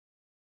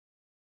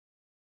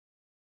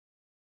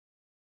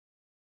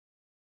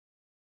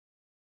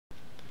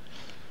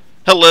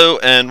Hello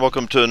and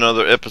welcome to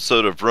another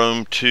episode of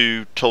Rome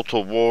 2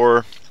 Total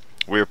War.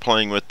 We are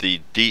playing with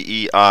the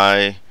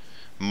DEI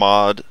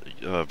mod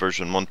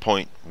version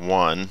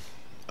 1.1.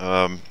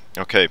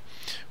 Okay,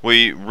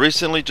 we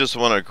recently just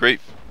won a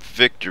great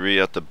victory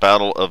at the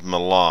Battle of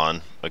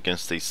Milan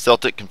against the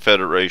Celtic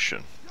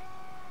Confederation.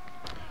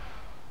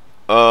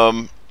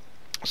 So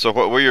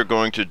what we are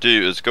going to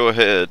do is go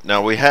ahead.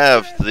 Now we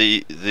have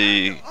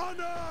the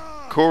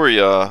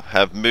Korea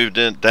have moved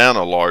down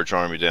a large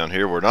army down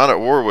here. We're not at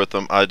war with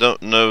them. I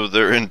don't know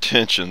their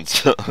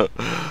intentions. But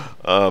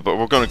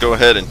we're going to go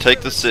ahead and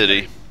take the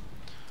city.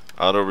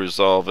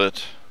 Auto-resolve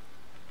it.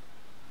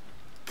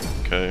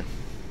 Okay.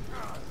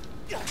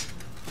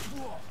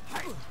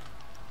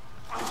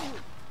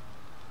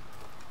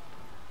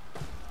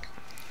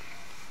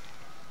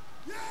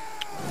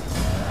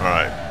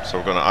 Alright, so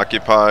we're going to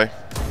occupy.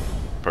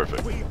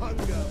 Perfect.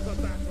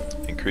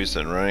 Increase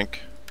in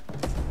rank.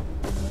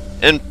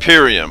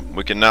 Imperium.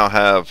 We can now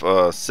have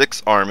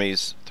 6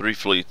 armies, 3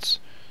 fleets,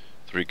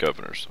 3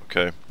 governors.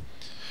 Okay.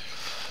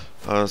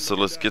 So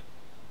let's get.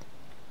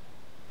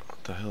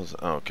 What the hell's?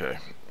 Okay.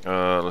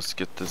 Let's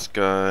get this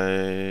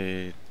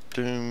guy.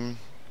 Doom.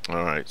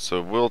 All right.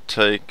 So we'll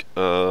take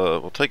a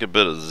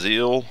bit of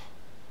zeal,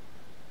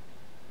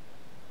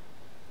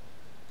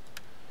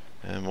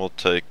 and we'll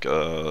take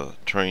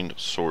trained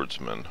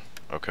swordsman.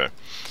 Okay.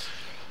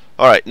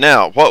 Alright,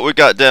 now what we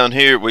got down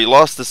here, we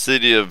lost the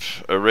city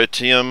of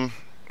Arretium.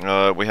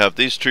 We have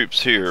these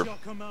troops here,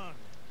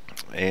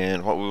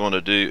 and what we want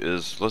to do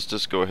is let's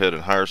just go ahead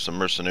and hire some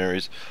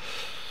mercenaries.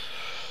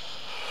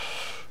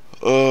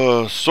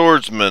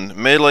 Swordsman,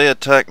 melee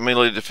attack,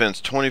 melee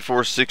defense,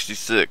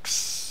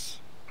 2466.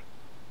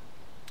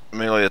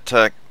 Melee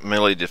attack,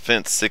 melee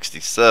defense,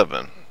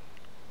 67.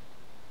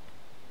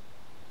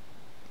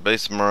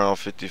 Base morale,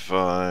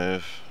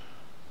 55.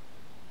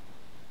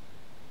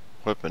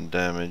 Weapon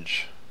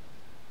damage.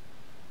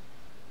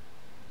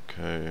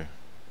 Okay.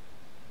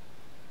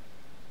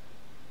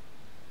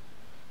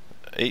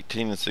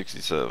 18 and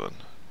 67.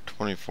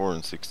 24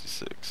 and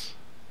 66.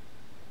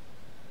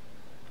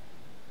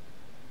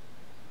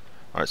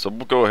 Alright, so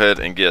we'll go ahead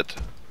and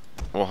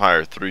we'll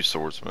hire 3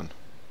 swordsmen.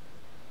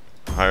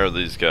 Hire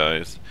these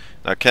guys.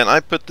 Now, can I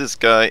put this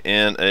guy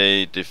in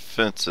a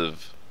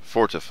defensive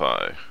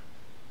fortify?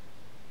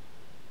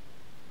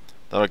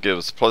 That'll give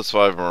us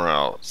 +5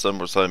 morale,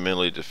 7%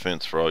 melee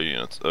defense for all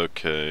units.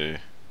 Okay.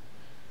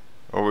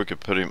 Or we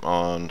could put him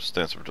on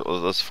stance.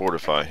 Let's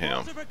fortify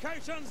him.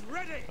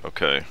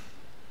 Okay.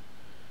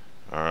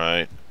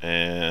 Alright,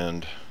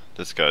 and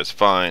this guy's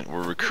fine.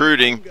 We're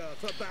recruiting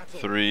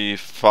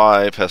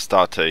 3-5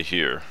 Hestate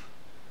here.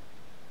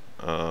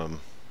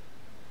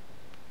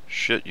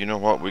 Shit, you know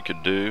what we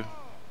could do?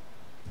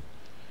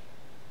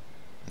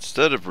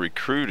 Instead of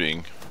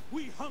recruiting,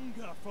 we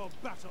hunger for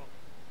battle.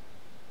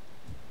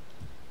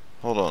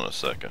 Hold on a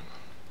second.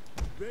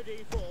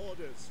 Ready for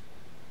orders.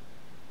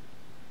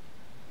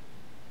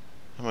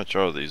 How much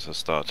are these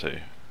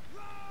Hestate?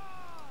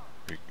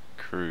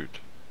 Recruit.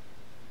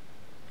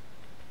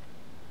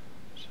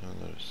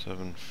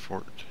 7,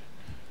 14.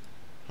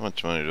 How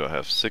much money do I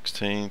have?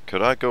 16.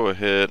 Could I go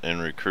ahead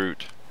and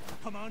recruit?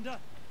 Commander?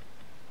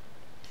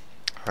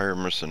 Hire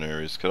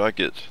mercenaries. Could I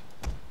get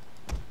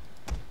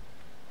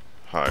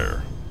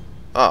hire?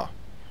 Ah.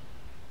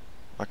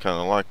 I kind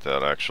of like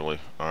that, actually.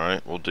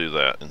 Alright, we'll do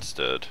that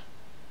instead.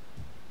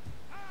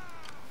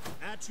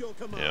 At your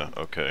command. Yeah,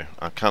 okay.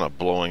 I'm kind of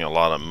blowing a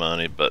lot of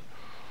money, but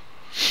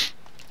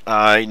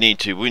we need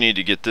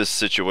to get this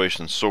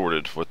situation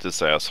sorted with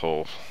this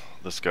asshole.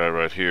 This guy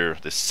right here,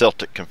 the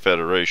Celtic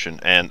Confederation.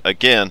 And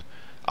again,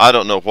 I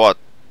don't know what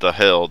the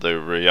hell the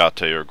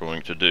Reate are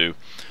going to do.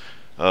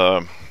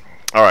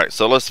 Alright,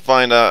 so let's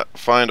find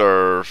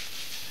our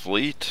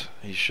fleet.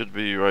 He should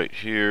be right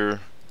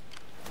here.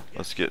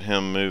 Let's get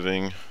him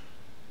moving.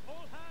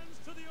 All hands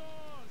to the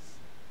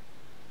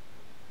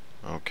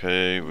oars.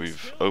 Okay,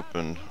 we've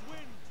opened.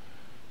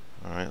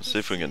 Alright, let's see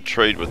if we can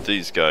trade with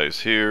these guys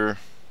here.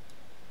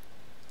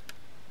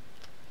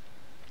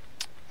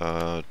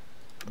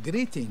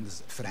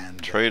 Greetings,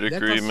 friend. Trade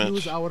agreement. Let us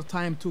use our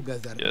time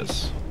together.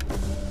 Yes.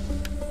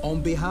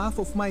 On behalf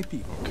of my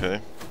people.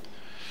 Okay.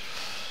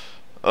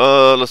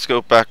 Let's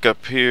go back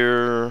up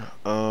here.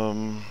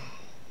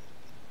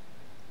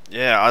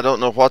 Yeah, I don't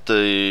know what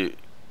the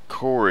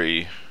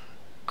Korea.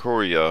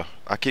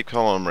 I keep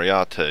calling them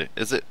Reate.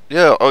 Is it?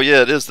 Yeah. Oh,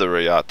 yeah. It is the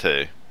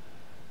Reate.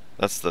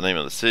 That's the name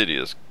of the city.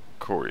 Is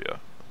Korea.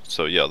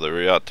 So yeah, the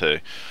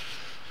Reate.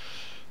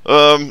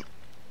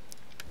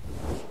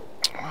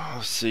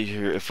 Let's see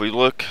here. If we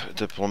look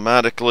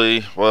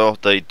diplomatically, well,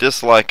 they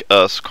dislike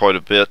us quite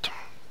a bit.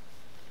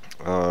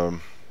 They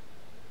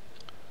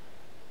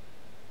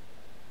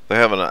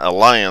have an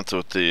alliance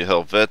with the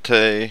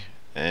Helvete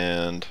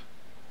and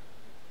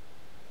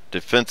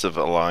defensive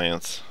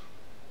alliance.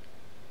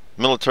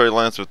 Military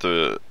alliance with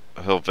the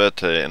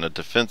Helvete and a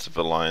defensive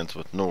alliance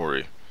with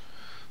Nori.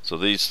 So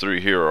these 3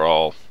 here are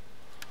all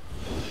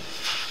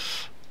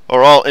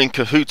in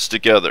cahoots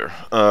together.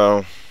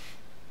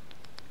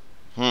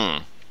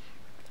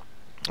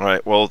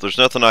 Alright, well, there's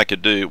nothing I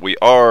could do. We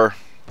are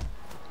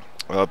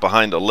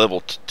behind a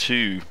level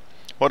 2.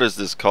 What is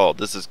this called?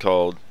 This is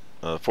called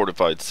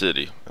Fortified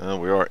City.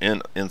 We are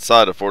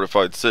inside a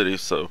fortified city,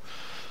 so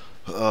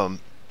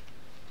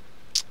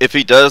if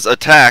he does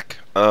attack,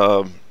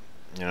 you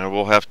know,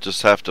 we'll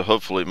just have to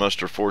hopefully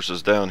muster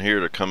forces down here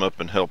to come up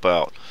and help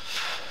out.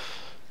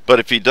 But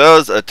if he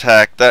does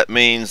attack, that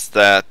means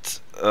that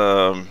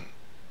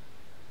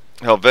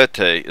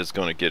Helvete is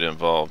going to get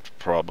involved,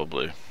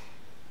 probably.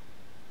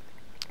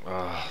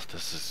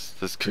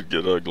 This could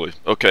get ugly.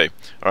 Okay,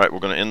 all right, we're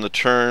going to end the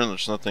turn.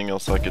 There's nothing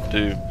else I could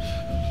do.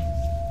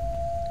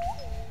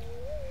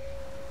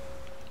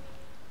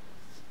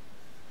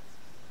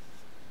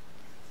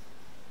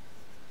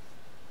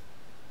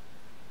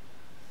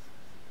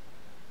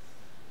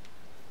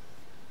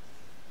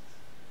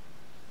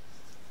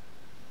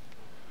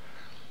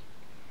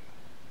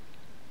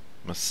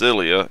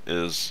 Massilia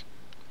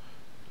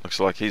looks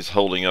like he's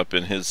holding up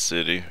in his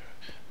city.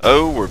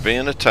 Oh, we're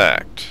being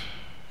attacked.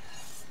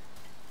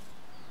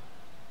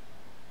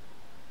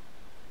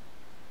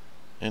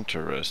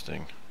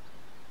 Interesting.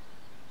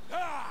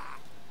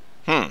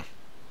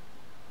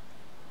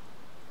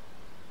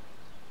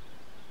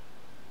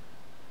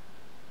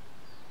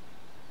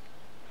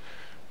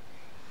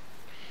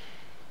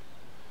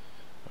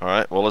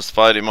 Alright, well, let's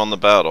fight him on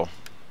the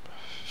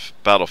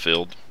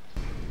battlefield.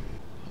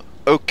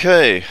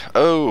 Okay.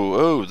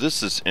 Oh,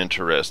 this is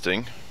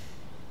interesting.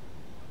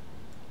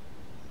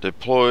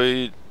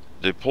 Deployables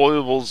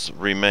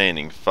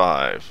remaining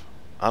 5.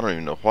 I don't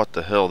even know what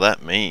the hell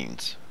that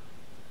means.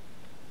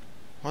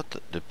 What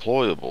the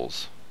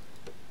deployables?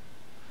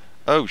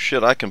 Oh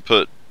shit, I can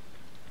put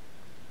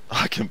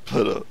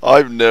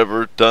I've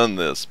never done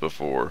this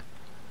before.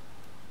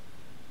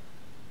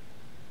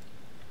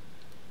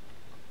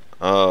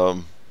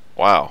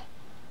 Wow.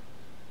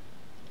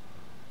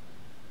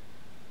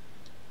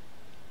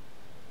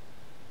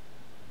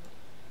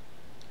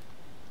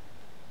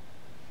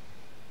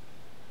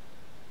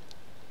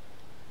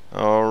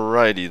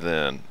 Alrighty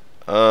then.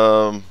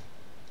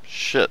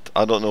 Shit,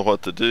 I don't know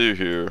what to do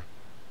here.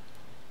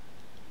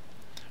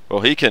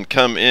 Well, he can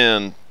come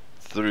in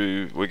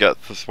through, we got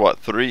what,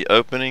 3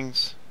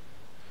 openings?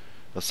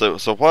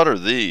 So what are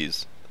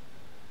these?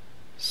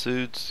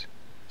 Suits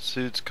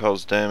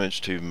cause damage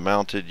to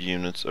mounted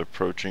units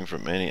approaching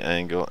from any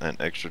angle and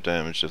extra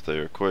damage if they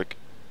are quick.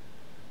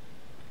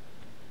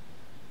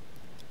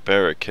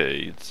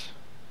 Barricades.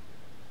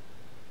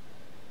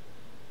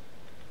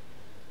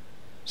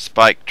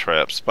 Spike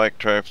traps. Spike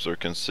traps are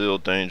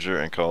concealed danger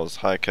and cause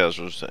high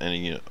casualties to any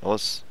unit.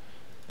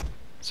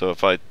 So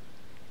if I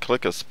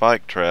click a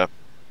spike trap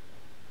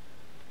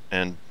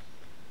and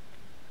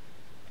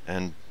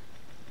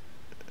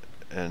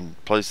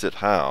place it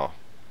how?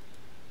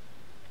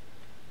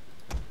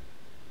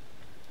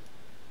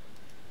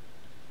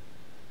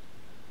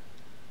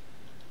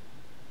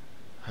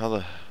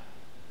 How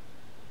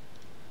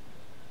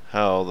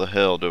the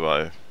hell do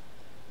I?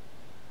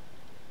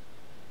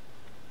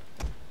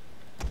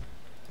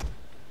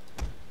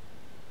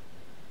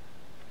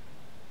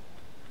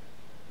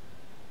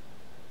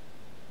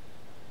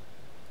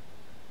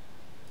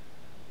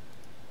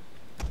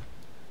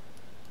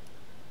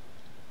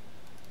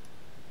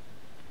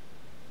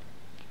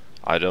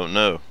 I don't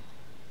know.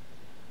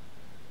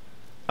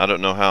 I don't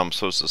know how I'm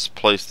supposed to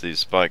place these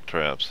spike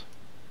traps.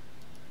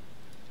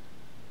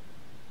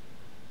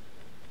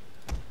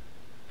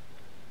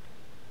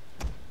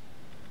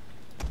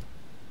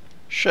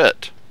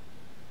 Shit.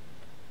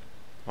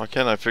 Why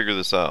can't I figure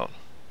this out?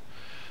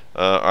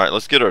 Alright,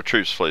 let's get our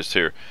troops placed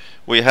here.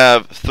 We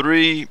have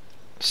 3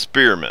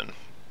 spearmen.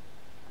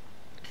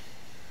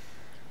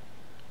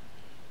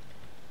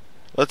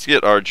 Let's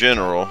get our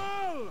general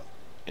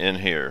in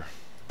here.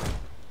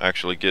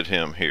 Actually get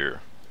him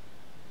here.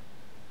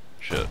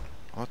 Shit.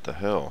 What the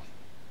hell?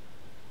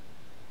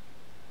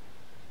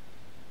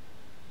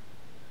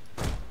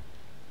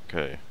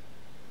 Okay.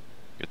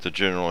 Get the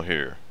general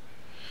here.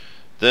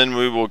 Then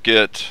we will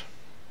get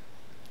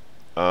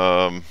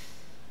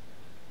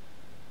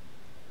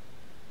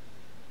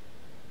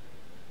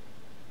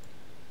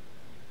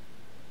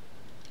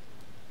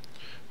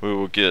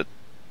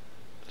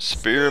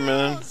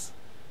spearmen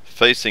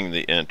facing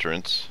the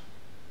entrance.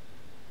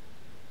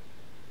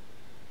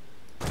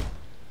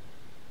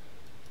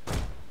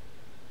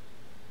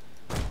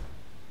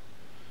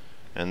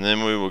 And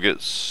then we will get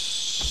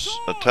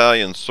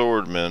Italian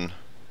swordmen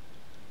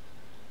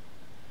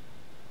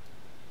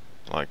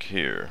like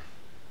here.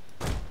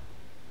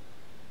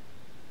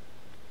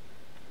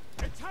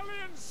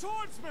 Italian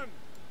swordsman.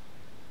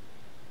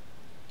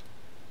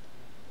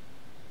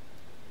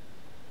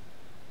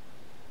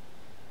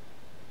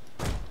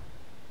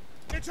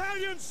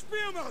 Italian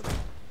spearman.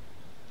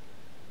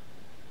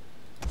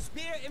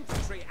 Spear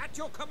infantry at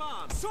your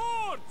command.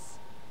 Swords.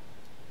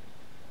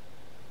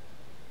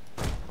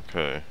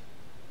 Okay.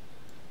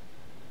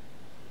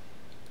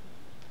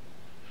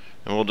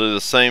 And we'll do the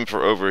same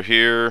for over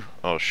here.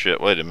 Oh shit,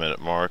 wait a minute,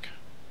 Mark.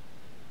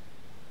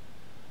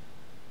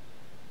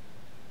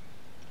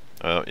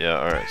 Oh yeah,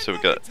 alright, so we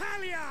got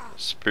Italia!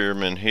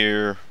 spearmen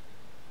here.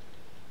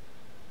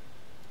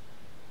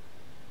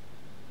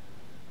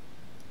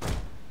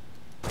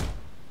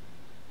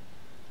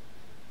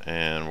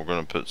 And we're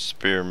going to put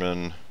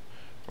spearmen.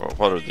 Well,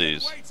 what are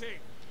these? Waiting.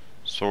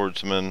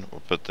 Swordsmen.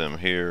 We'll put them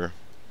here.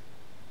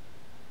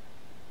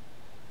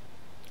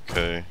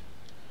 Okay.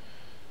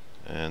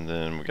 And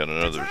then we got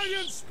another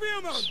Italian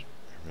spearmen!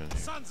 spearman here.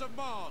 Sons of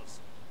Mars!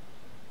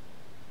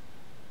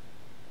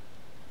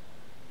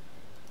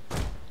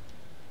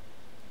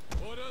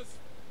 Orders!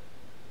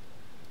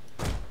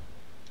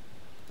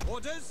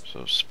 Orders?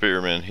 So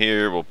spearmen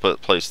here. We'll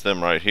place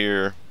them right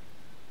here.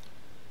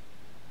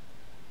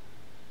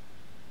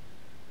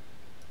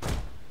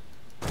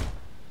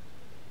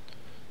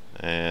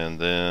 And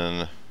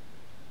then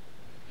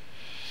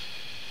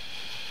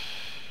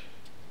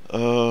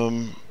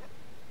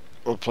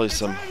we'll place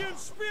some. Italian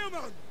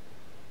spearmen!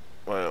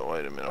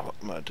 Wait a minute. What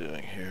am I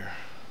doing here?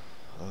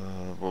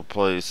 We'll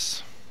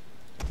place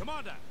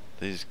Commander!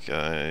 these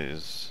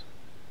guys.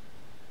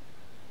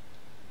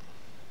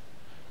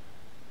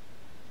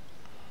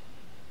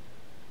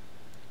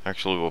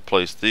 Actually, we'll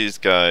place these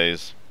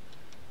guys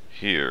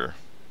here.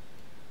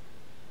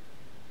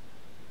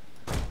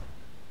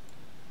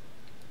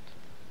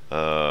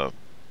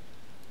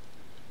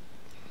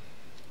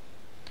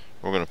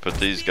 We're going to put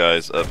these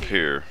guys up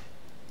here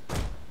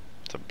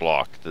to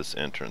block this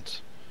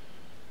entrance.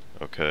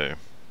 Okay.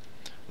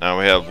 Now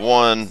we have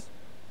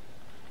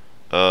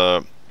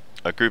a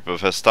group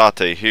of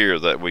Hestate here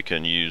that we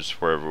can use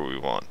wherever we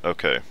want.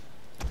 Okay.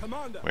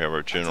 Commander! We have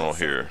our general at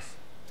your here.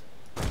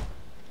 service.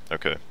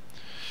 Okay.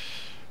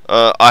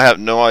 I have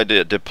no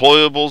idea.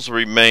 Deployables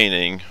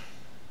remaining.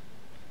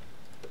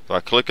 If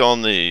I click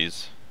on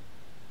these.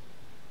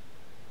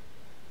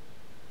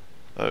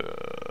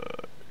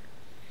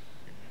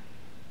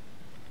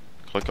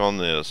 Click on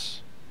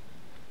this.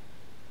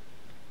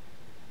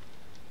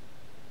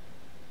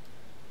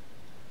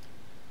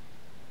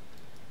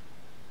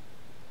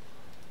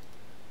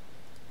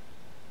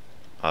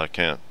 I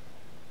can't.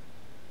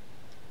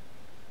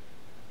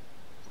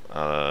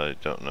 I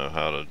don't know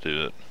how to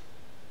do it.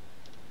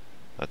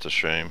 That's a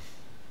shame.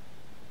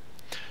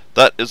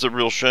 That is a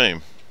real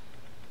shame.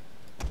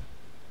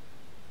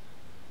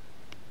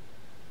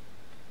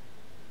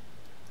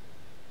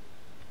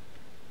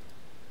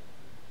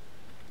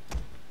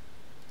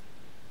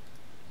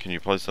 Can you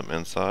place them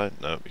inside?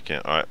 No, you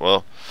can't. Alright,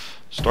 well,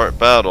 start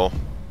battle.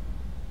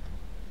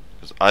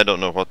 Because I don't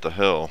know what the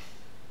hell.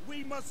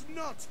 We must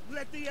not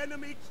let the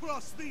enemy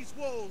cross these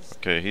walls.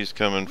 Okay, he's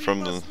coming We from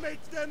must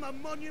make them a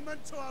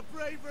monument to our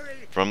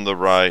bravery. the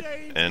right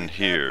stained and with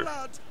their here.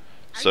 blood,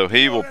 So and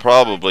he will glorified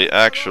probably for our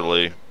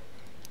actually. own.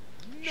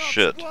 Not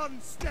Shit.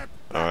 one step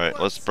Alright,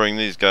 let's backwards. bring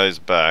these guys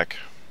back.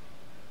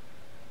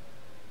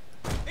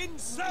 In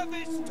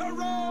service to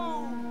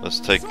Rome! Let's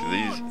take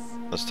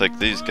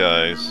these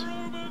guys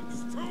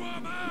Romans to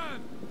a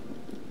man.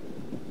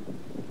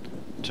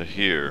 to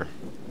here.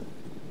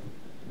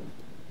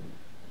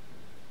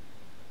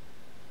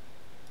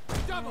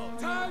 Double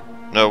time.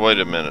 No, wait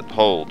a minute.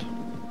 Hold.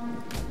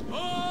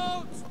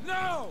 Hold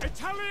now.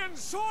 Italian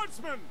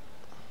swordsman.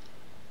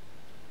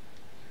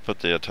 Put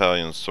the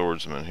Italian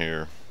swordsman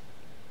here.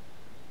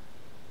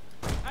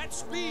 At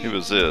speed. Who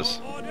is this?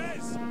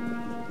 Orders.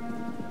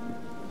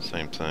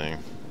 Same thing.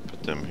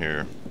 Put them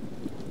here.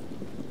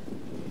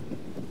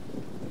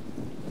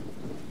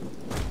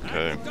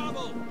 Okay.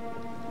 Double!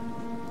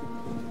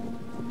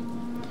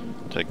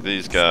 Take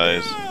these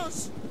guys.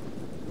 Yes.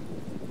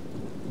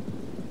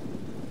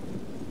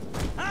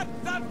 At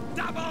the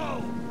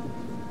double!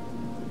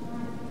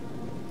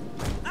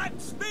 At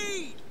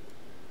speed!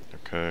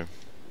 Okay.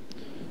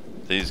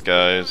 These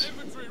guys.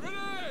 Infantry ready.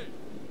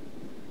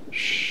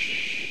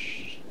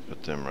 Shh.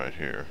 Put them right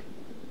here.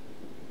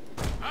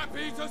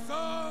 Happy to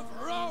serve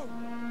Rome.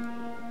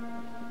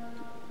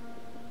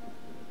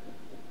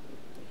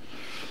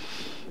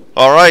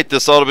 Alright,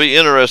 this ought to be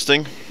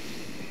interesting.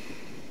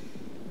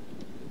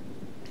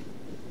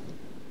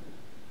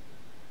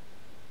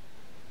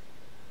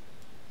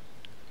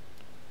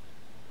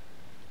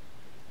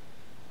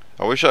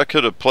 I wish I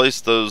could have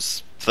placed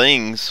those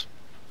things.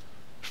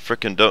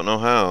 Frickin' don't know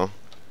how.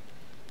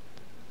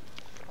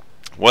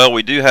 Well,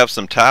 we do have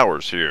some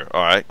towers here.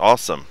 Alright,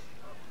 awesome.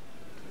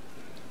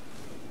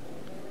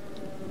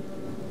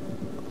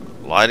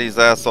 Light his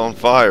ass on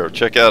fire.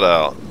 Check that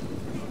out.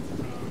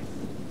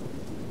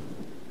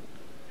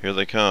 Here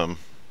they come.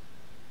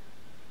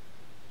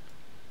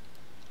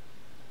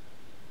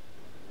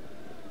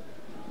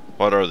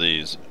 What are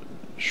these?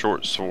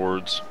 Short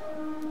swords.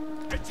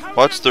 Italian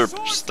What's their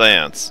swordsman.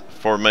 stance?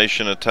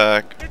 Formation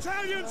attack.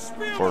 Italian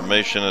spearman.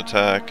 Formation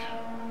attack.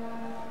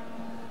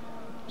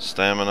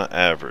 Stamina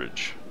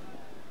average.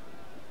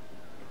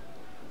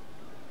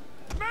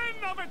 Men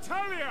of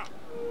Italia.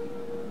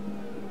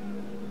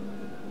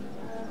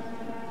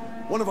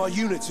 One of our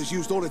units has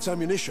used all its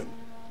ammunition.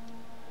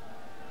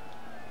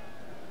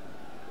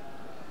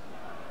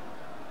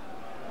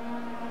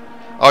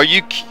 Are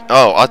you?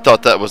 Oh, I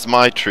thought that was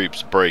my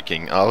troops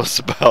breaking. I was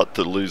about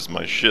to lose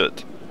my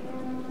shit.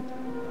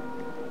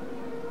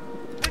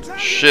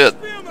 Shit.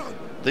 Spearmen!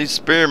 These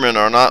spearmen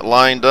are not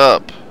lined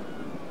up.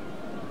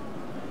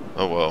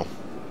 Oh well.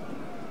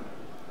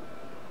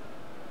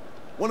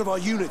 One of our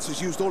units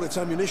has used all its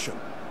ammunition.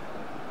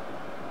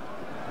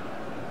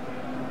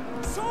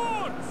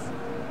 Swords!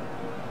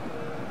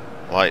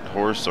 Light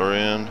horse are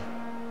in.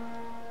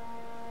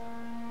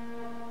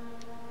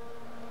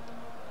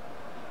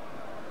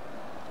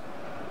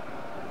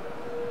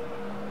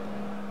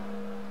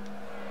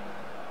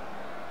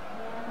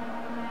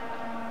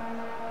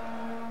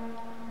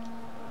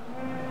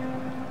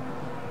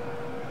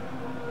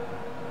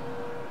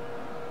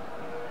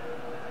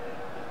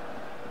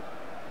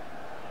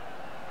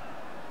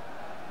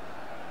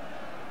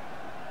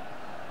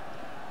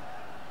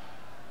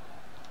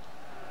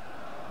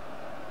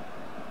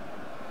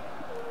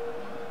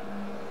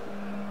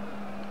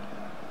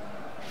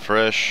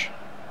 Fresh.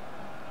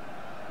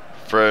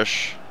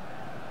 Fresh.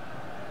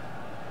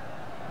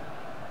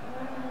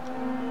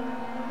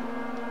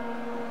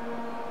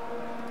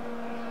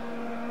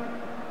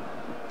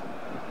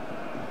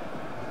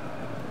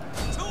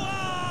 To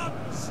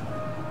arms!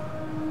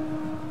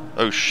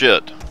 Oh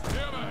shit.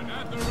 Spearmen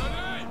at the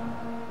ready!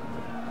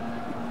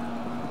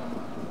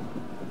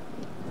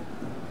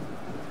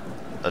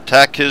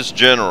 Attack his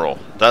general.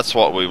 That's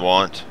what we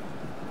want.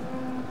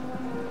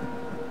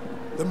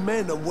 The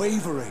men are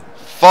wavering.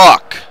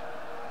 Fuck!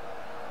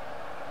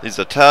 These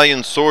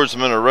Italian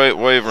swordsmen are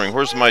wavering.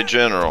 Where's my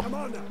general?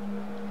 Commander!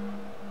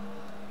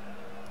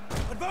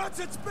 Advance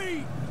at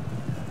speed!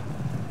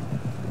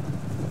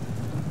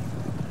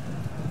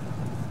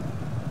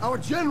 Our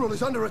general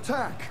is under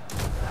attack.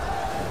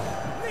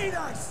 Lead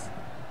us!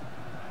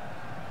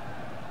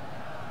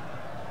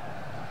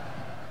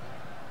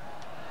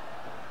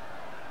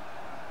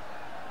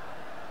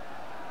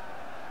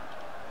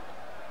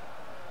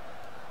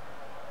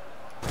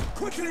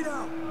 Quickly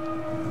now!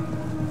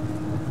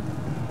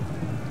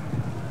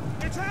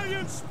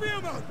 Italian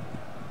spearmen!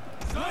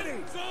 Ready!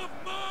 Sons of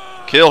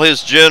Mars! Kill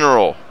his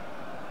general.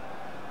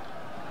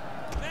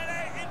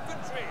 Melee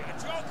infantry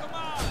at your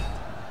command!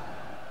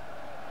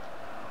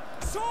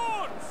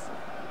 Swords!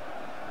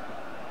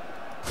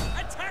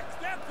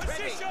 Attack their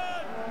position!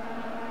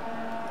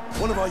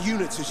 One of our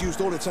units has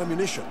used all its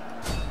ammunition.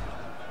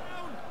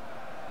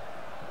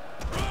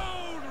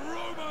 Proud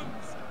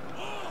Romans!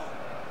 Oh!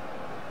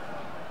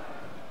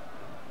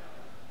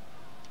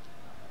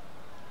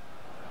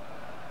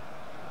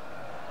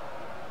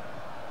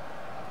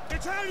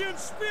 Italian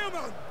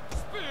spearmen!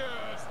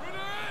 Spears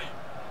ready!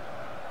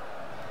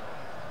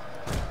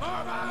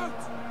 Move out!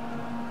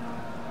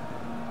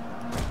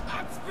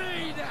 At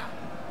speed!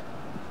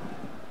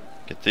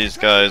 Get these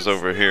guys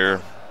over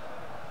here.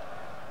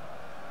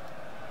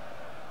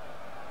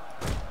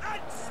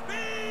 At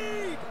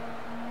speed!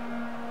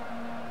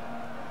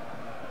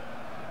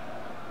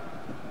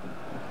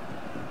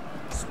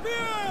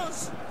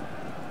 Spears!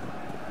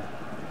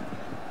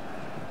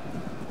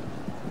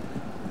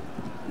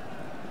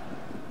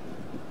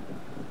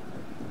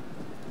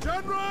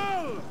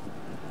 General!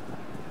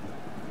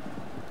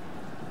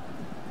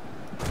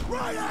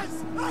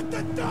 Riders at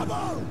the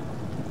double!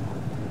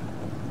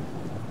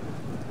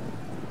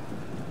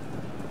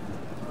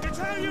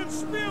 Italian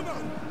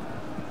spearmen!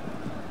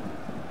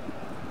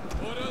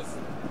 Orders!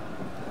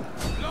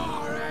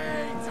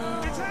 Glory to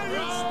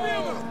Italian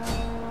Rome!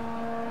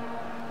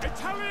 spearmen!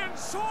 Italian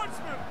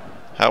swordsmen!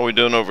 How we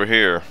doing over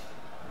here?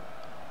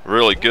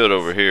 Really good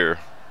over here.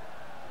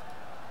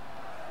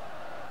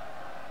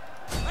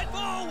 And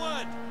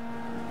forward!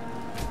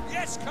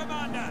 Yes,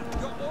 Commander!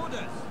 Your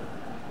orders!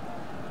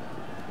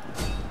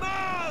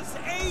 Mars,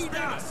 aid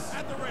us!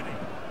 At the ready!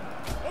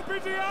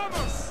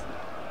 Obediamus!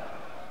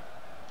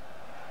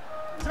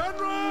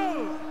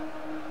 General!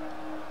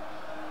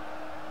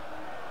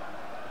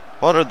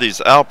 What are these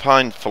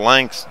Alpine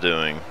phalanx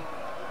doing?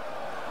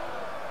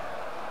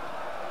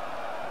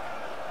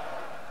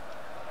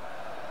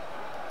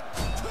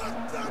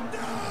 Cut them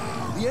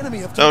down! The enemy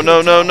have No, taken no,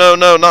 the no, town. no,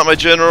 no, not my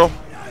general.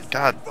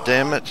 God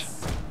damn it.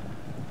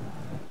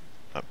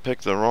 I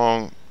picked the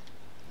wrong...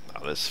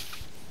 Oh, this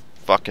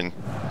fucking...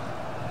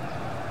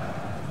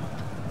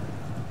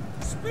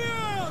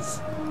 Spears!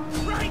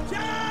 Break it!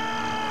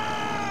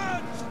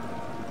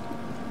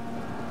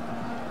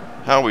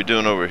 How are we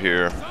doing over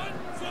here?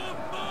 Sons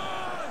of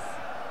Mars!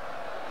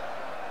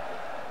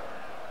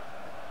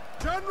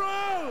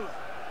 General!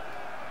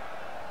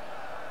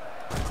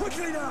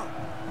 Quickly now!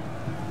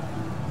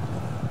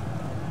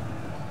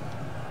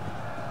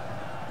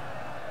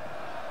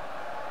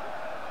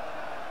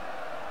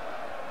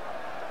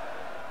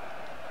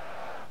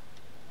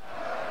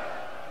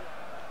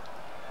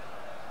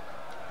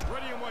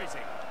 Ready and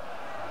waiting.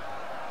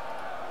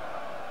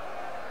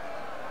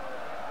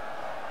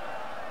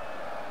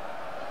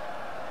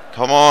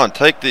 Come on,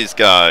 take these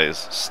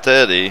guys.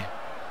 Steady.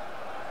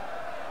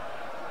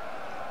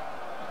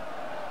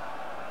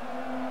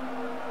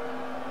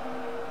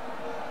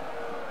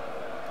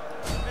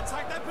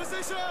 Attack that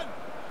position!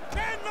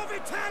 Men of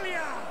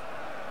Italia!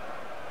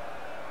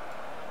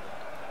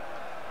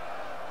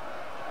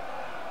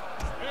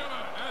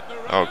 Spearmen at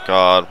Oh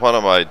God, what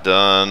have I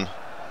done?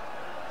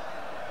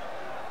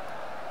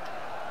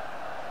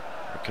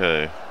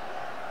 Okay.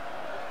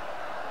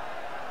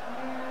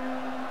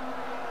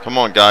 Come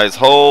on, guys,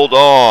 hold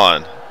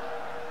on.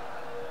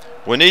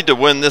 We need to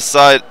win this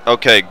side.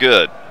 Okay,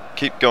 good.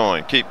 Keep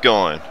going, keep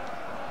going.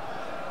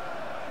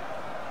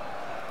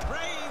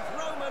 Brave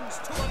Romans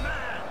to a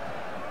man.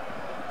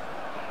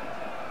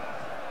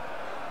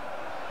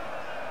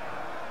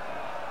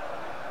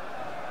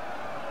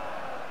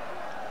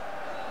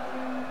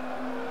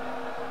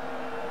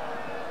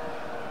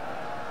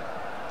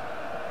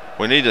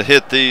 We need to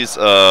hit these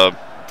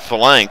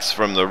flanks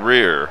from the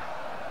rear.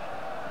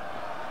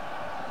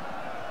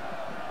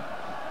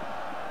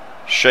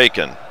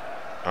 Shaken.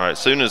 Alright, as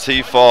soon as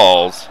he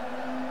falls.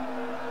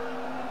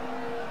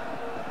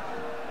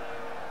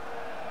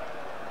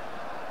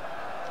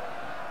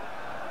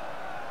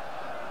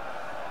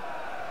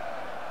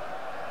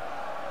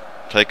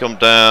 Take him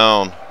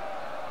down.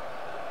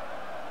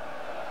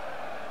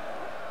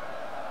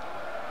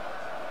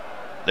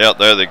 Yep,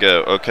 there they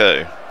go.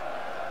 Okay.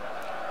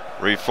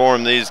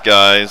 Reform these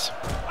guys.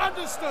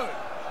 Understood.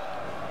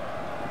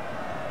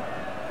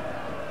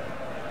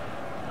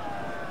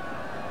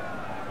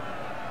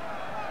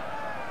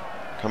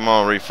 Come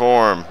on,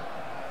 reform.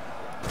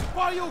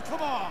 By your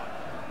command.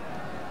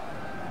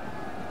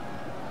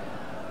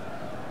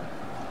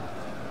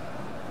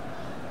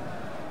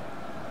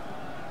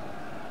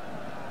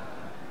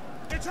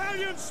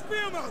 Italian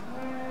spearmen.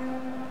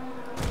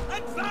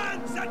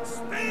 Advance at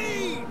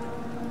speed.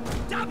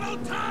 Double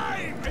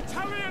time.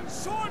 Italian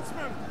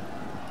swordsmen.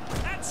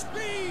 At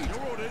speed.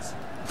 Your orders.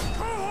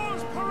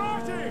 Cohorts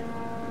parati.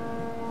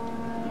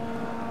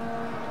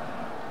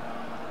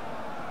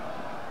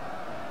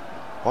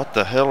 What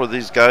the hell are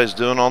these guys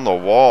doing on the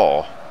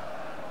wall?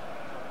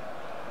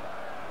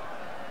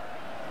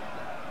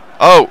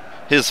 Oh,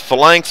 his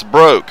phalanx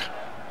broke.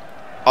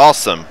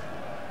 Awesome.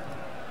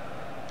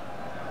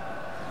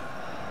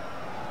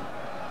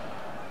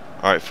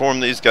 Alright, form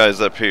these guys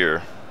up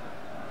here.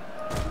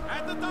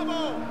 At the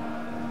double.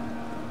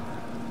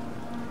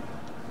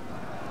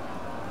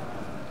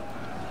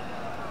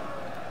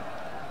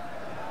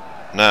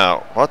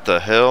 Now, what the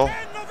hell?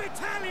 Men of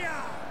Italia.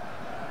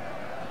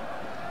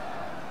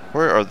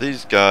 Where are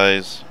these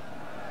guys?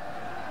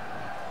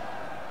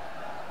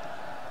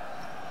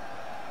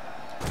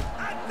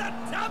 At the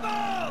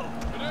double.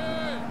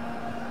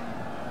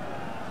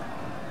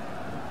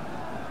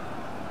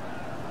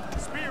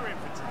 Spear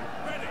infantry.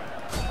 Ready.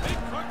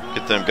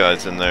 Get them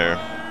guys in there.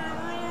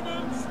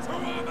 Romans to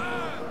a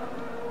man.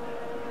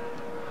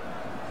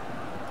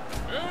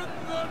 In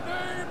the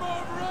name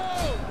of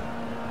Rome.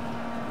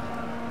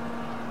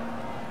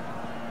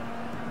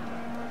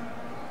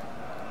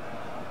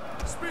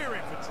 Spear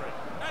infantry.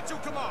 At your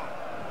command.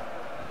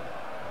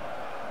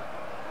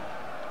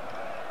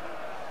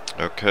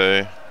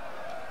 Okay.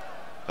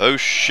 Oh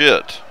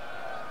shit.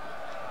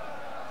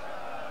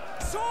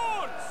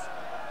 Swords.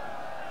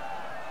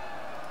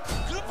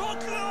 For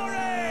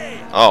glory.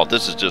 Oh,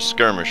 this is just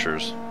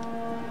skirmishers.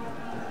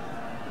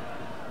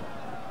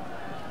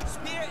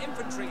 Spear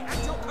infantry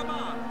at your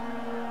command.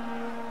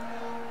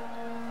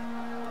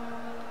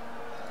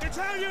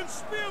 Italian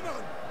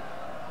spearmen.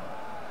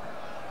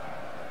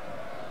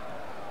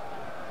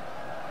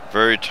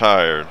 Very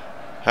tired.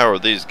 How are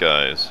these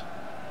guys?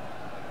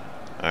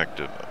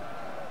 Active.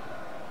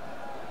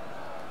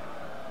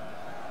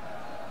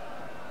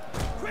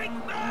 Quick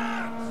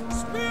march.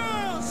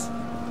 Spears.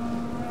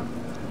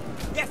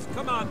 Yes,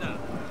 Commander.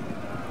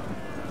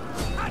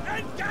 And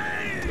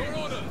engage. Your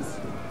orders.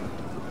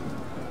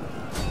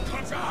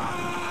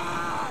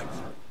 Charge.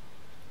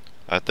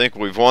 I think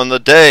we've won the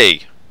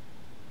day.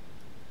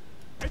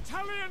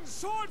 Italian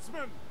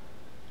swordsmen.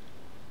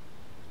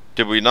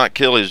 Did we not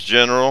kill his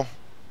general?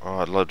 Oh,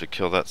 I'd love to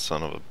kill that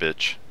son of a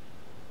bitch.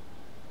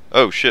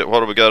 Oh shit, what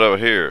do we got over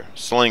here?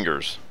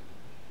 Slingers.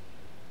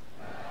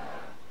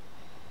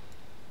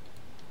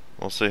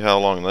 We'll see how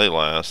long they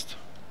last.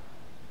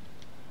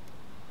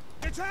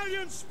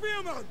 Italian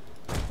spearmen.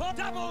 For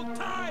double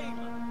time.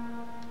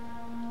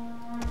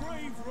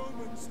 Brave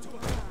Romans to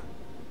a man.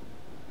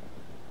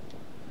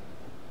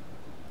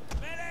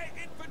 Melee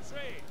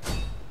infantry.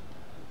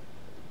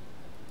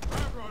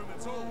 Brave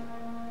Romans all.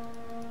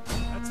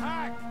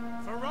 Attack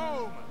for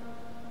Rome.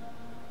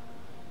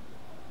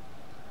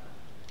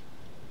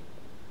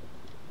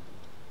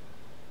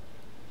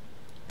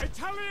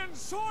 Italian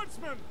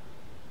swordsmen.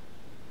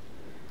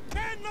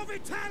 Men of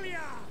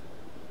Italia.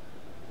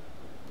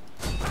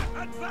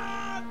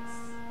 Advance.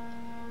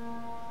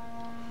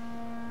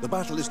 The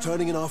battle is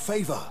turning in our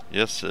favor.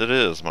 Yes, it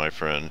is, my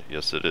friend.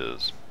 Yes, it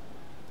is.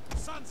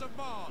 Sons of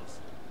Mars.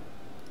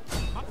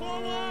 Up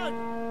forward.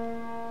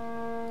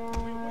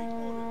 We await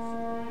orders.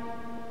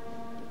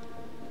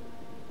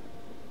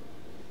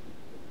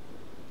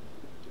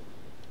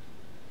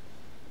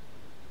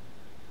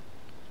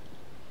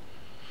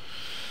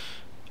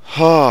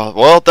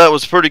 Well, that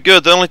was pretty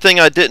good. The only thing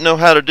I didn't know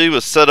how to do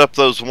was set up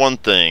those one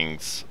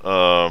things.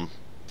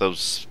 Those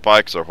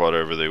spikes or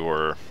whatever they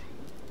were.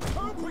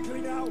 Go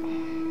quickly now.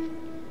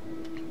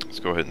 Let's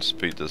go ahead and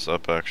speed this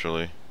up,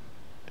 actually.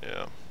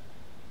 Yeah.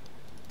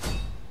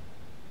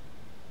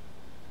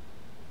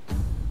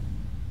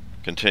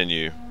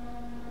 Continue.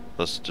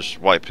 Let's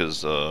just wipe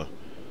his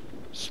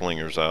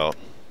slingers out.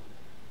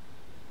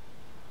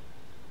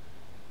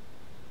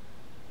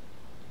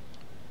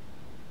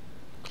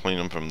 Clean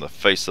them from the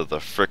face of the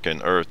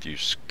frickin' earth, you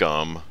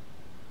scum.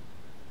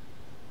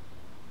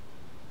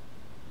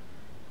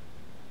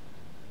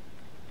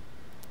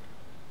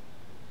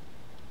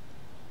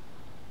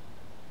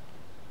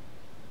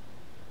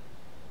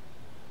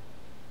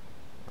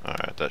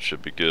 Alright, that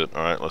should be good.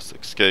 Alright, let's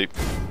escape.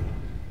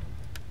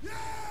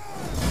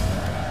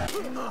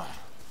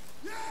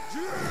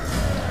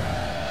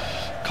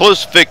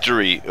 Close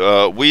victory.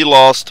 We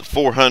lost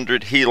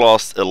 400, he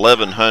lost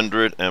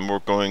 1100, and we're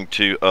going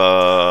to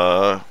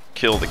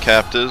kill the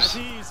captives.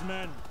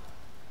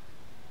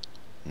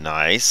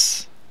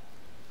 Nice.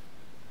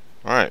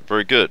 Alright,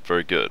 very good,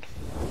 very good.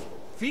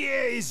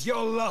 Fear is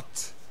your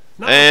lot.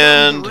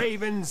 And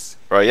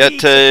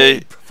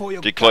Rayete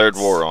declared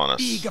war on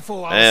us,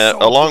 and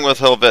along with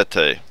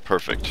Helvete.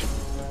 Perfect.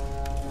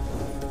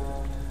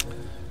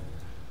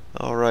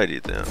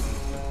 Alrighty then.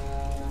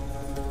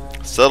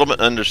 Settlement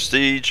under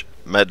siege,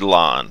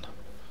 Medlan.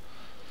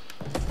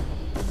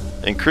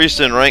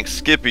 Increase in rank,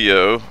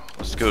 Scipio.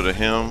 Let's go to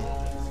him.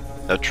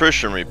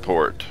 Attrition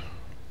report.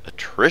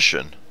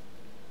 Attrition?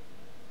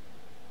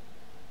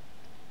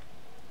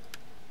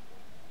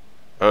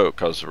 Oh,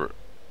 because we're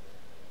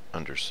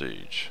under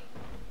siege.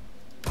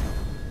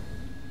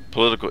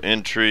 Political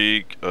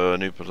intrigue.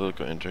 New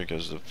political intrigue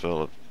has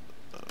developed.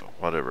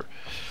 Whatever.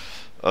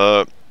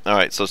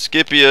 Alright, so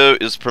Scipio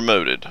is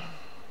promoted.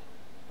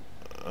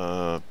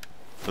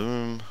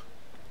 Boom.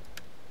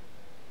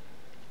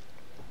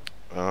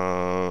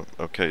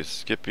 Okay,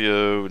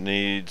 Scipio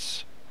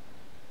needs.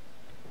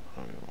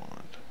 What do we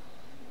want?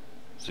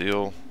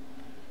 Zeal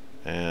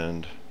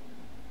and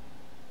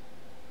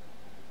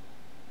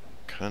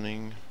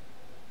cunning.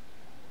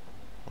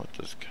 What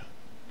does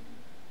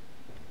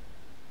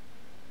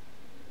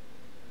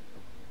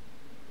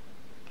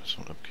this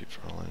one upkeep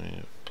for all I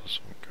need plus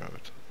one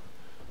growth.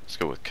 Let's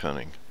go with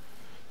cunning.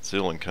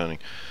 Zeal and cunning.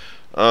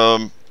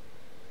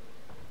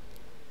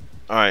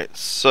 Alright,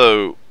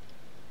 so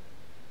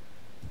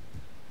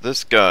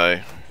this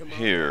guy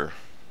here.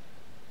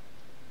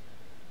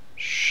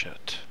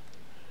 Shit.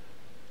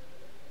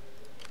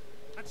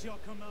 That's your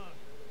command.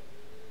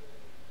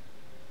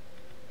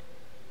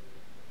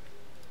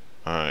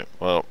 Alright,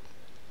 well,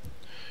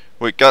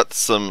 we got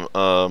some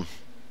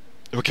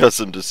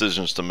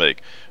decisions to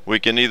make. We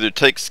can either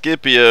take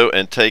Scipio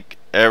and take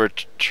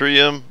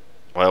Eretrium.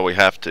 Well, we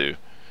have to.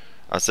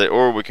 I say,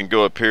 or we can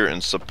go up here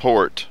and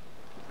support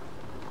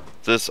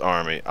this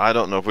army. I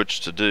don't know which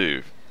to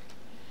do.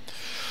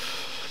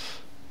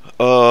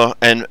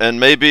 And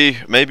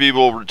maybe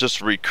we'll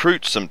just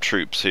recruit some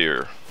troops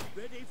here.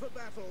 Ready for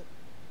battle.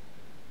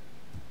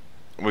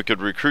 We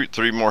could recruit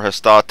 3 more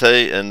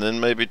Hestate and then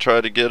maybe try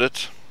to get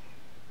it.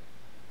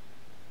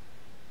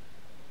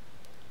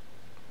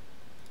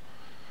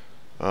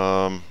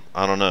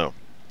 I don't know.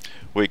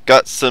 We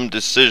got some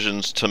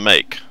decisions to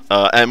make,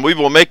 and we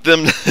will make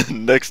them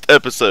next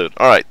episode.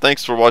 Alright,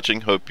 thanks for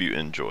watching. Hope you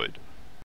enjoyed.